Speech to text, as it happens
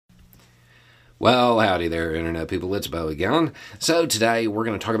Well, howdy there, Internet people. It's Bo again. So today we're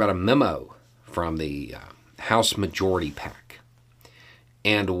going to talk about a memo from the House Majority PAC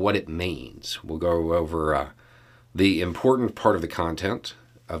and what it means. We'll go over the important part of the content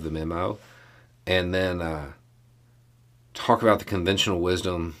of the memo and then talk about the conventional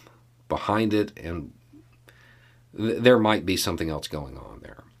wisdom behind it, and there might be something else going on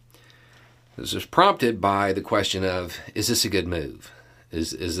there. This is prompted by the question of, is this a good move?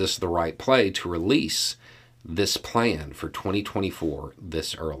 Is this the right play to release this plan for 2024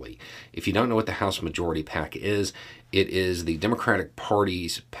 this early? If you don't know what the House Majority PAC is, it is the Democratic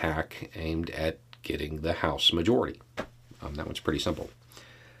Party's PAC aimed at getting the House majority. That one's pretty simple.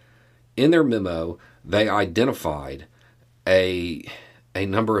 In their memo, they identified a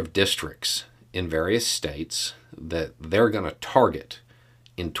number of districts in various states that they're going to target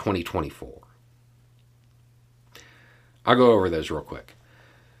in 2024. I'll go over those real quick.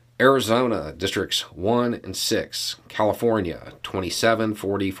 Arizona, districts 1 and 6. California, 27,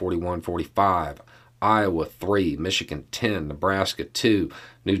 40, 41, 45. Iowa, 3. Michigan, 10. Nebraska, 2.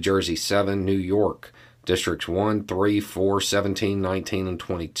 New Jersey, 7. New York, districts 1, 3, 4, 17, 19, and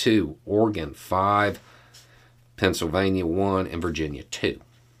 22. Oregon, 5. Pennsylvania, 1. And Virginia, 2.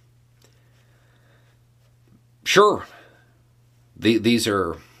 Sure, these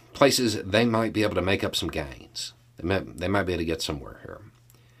are places they might be able to make up some gains. They might be able to get somewhere here.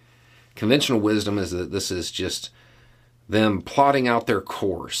 Conventional wisdom is that this is just them plotting out their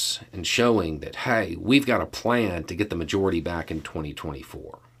course and showing that, hey, we've got a plan to get the majority back in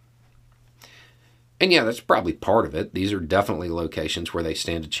 2024. And yeah, that's probably part of it. These are definitely locations where they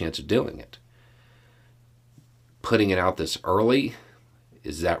stand a chance of doing it. Putting it out this early,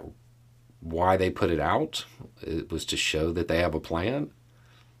 is that why they put it out? It was to show that they have a plan?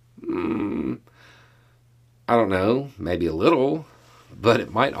 I don't know, maybe a little. But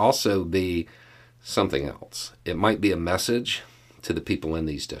it might also be something else. It might be a message to the people in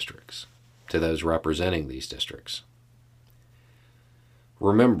these districts, to those representing these districts.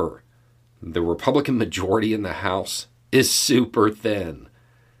 Remember, the Republican majority in the House is super thin.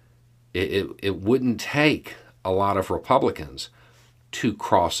 It wouldn't take a lot of Republicans to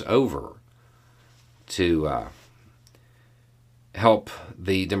cross over to help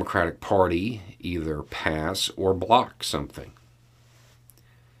the Democratic Party either pass or block something.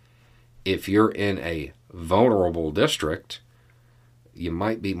 If you're in a vulnerable district, you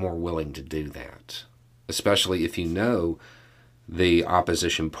might be more willing to do that, especially if you know the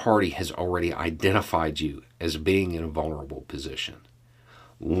opposition party has already identified you as being in a vulnerable position.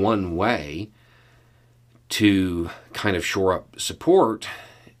 One way to kind of shore up support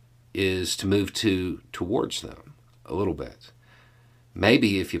is to move towards them a little bit.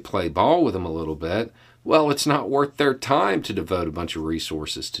 Maybe if you play ball with them a little bit, well, it's not worth their time to devote a bunch of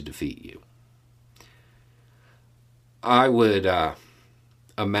resources to defeat you. I would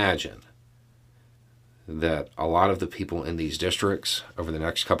imagine that a lot of the people in these districts over the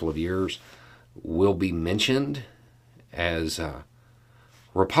next couple of years will be mentioned as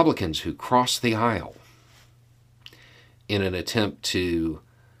Republicans who crossed the aisle in an attempt to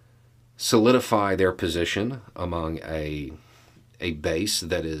solidify their position among a base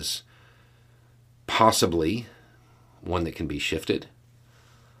that is possibly one that can be shifted,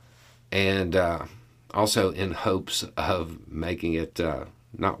 and also in hopes of making it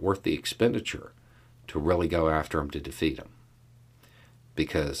not worth the expenditure to really go after them to defeat them,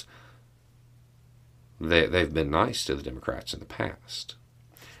 because they've been nice to the Democrats in the past.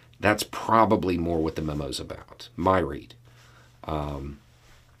 That's probably more what the memo's about, my read.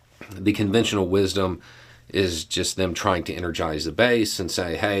 The conventional wisdom is just them trying to energize the base and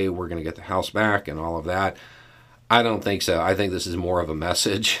say, hey, we're going to get the House back and all of that. I don't think so. I think this is more of a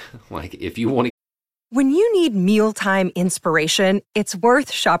message. Like, if you want to... When you need mealtime inspiration, it's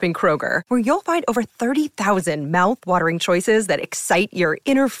worth shopping Kroger, where you'll find over 30,000 mouth-watering choices that excite your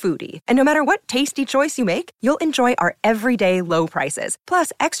inner foodie. And no matter what tasty choice you make, you'll enjoy our everyday low prices,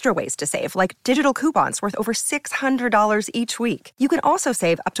 plus extra ways to save, like digital coupons worth over $600 each week. You can also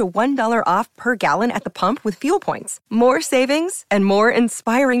save up to $1 off per gallon at the pump with fuel points. More savings and more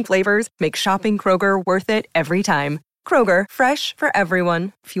inspiring flavors make shopping Kroger worth it every time. Kroger, fresh for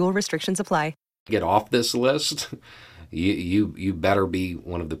everyone. Fuel restrictions apply. Get off this list, you better be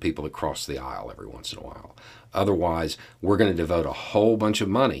one of the people that cross the aisle every once in a while. Otherwise, we're going to devote a whole bunch of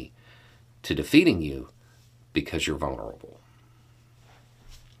money to defeating you because you're vulnerable.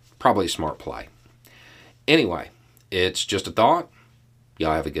 Probably a smart play. Anyway, it's just a thought.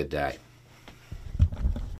 Y'all have a good day.